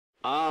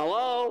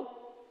Hello?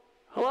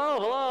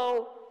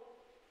 Hello?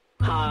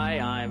 Hi,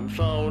 I'm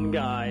Phone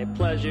Guy.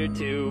 Pleasure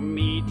to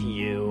meet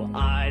you.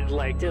 I'd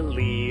like to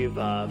leave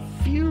a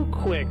few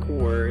quick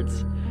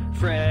words.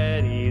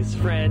 Freddy's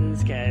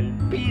friends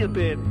can be a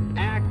bit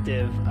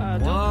active.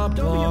 Don't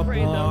be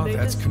afraid, though. They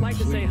That's just like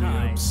to say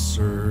hi.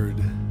 Absurd.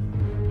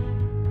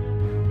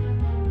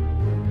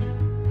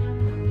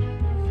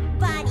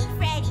 Bonnie,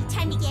 Freddy,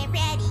 time to get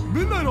ready.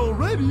 Midnight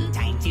already?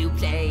 Time to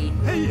play.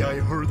 Hey, I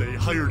heard they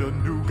hired a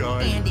new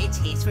guy. And it's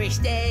his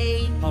first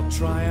day. I'll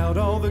try out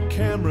all the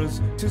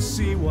cameras to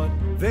see what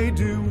they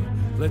do.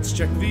 Let's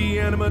check the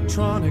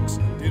animatronics.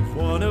 Did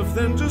one of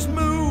them just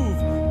move?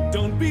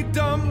 Don't be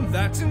dumb,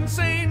 that's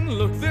insane.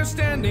 Look, they're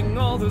standing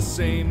all the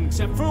same,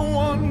 except for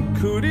one.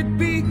 Could it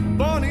be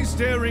Bonnie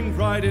staring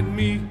right at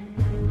me?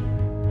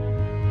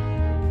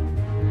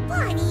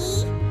 Bonnie!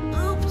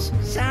 Oops,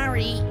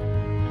 sorry.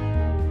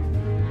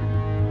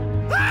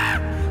 Ah!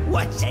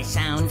 What's that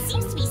sound?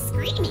 Seems to be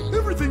screaming.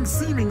 Everything's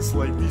seeming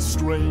slightly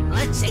strange.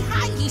 Let's say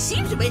hi, he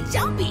seems a bit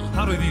jumpy.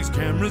 How do these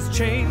cameras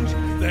change?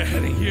 They're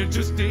heading here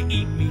just to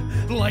eat me,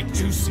 like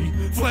juicy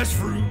flesh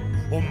fruit.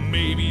 Or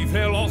maybe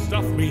they'll all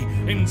stuff me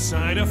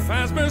inside a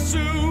Fazbear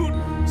suit.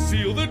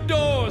 Seal the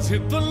doors,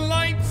 hit the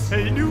lights.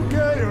 Hey, new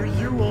guy, are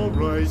you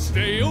alright?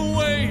 Stay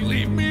away,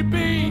 leave me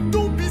be.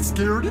 Don't be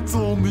scared, it's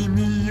only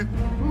me.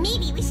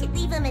 Maybe we should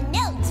leave him a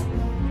note.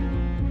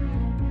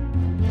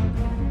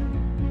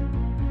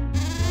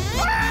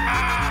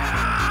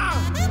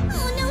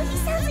 Oh no, he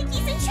sounds like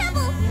he's in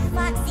trouble.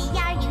 Foxy,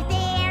 are you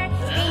there?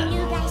 The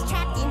new guy's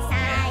trapped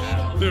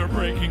inside. They're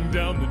breaking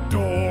down the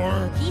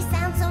door. He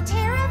sounds so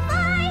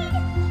terrified.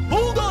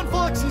 Hold on,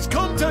 Fox, he's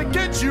come to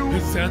get you.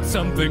 Is that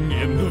something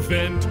in the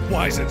vent?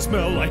 Why does it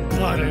smell like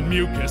blood and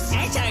mucus?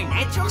 That's our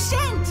natural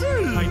scent.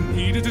 I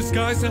need a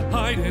disguise to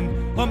hide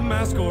in, a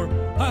mask or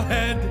a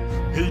head.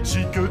 Hey,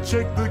 Chica,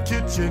 check the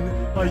kitchen.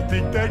 I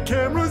think that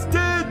camera's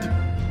dead.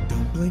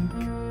 Don't blink.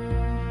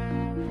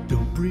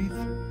 Don't breathe.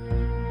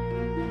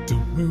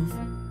 Don't move.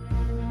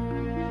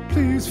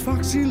 Please,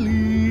 Foxy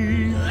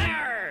Lee.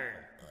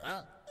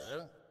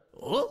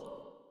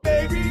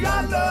 Baby,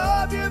 I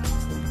love you.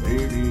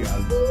 Baby, I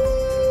love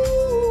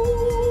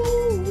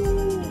you.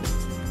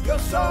 You're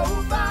so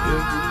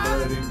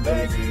fine.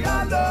 Baby,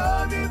 I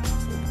love you.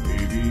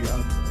 Baby,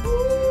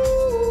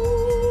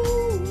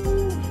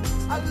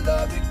 I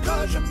love you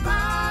 'cause you're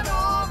mine,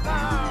 all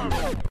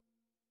mine.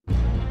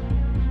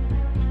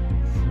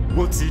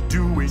 What's he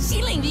doing?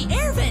 Sealing the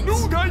air vents.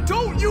 No, guy,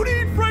 don't! You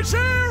need fresh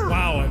air!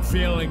 Wow, I'm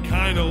feeling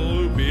kinda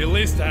loopy. At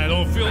least I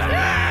don't feel. Oh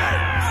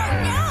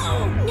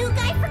no! New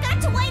guy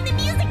forgot to wind the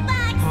music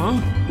box. Huh?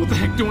 What the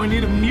heck do I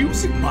need a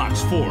music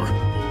box for?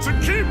 To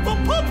keep the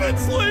puppet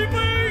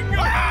sleeping!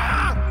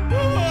 Ah!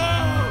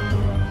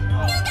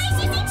 New guy's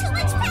using too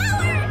much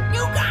power.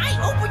 New guy,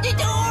 open the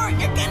door!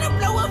 You're gonna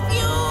blow a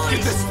fuse!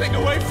 Get this thing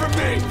away from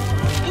me!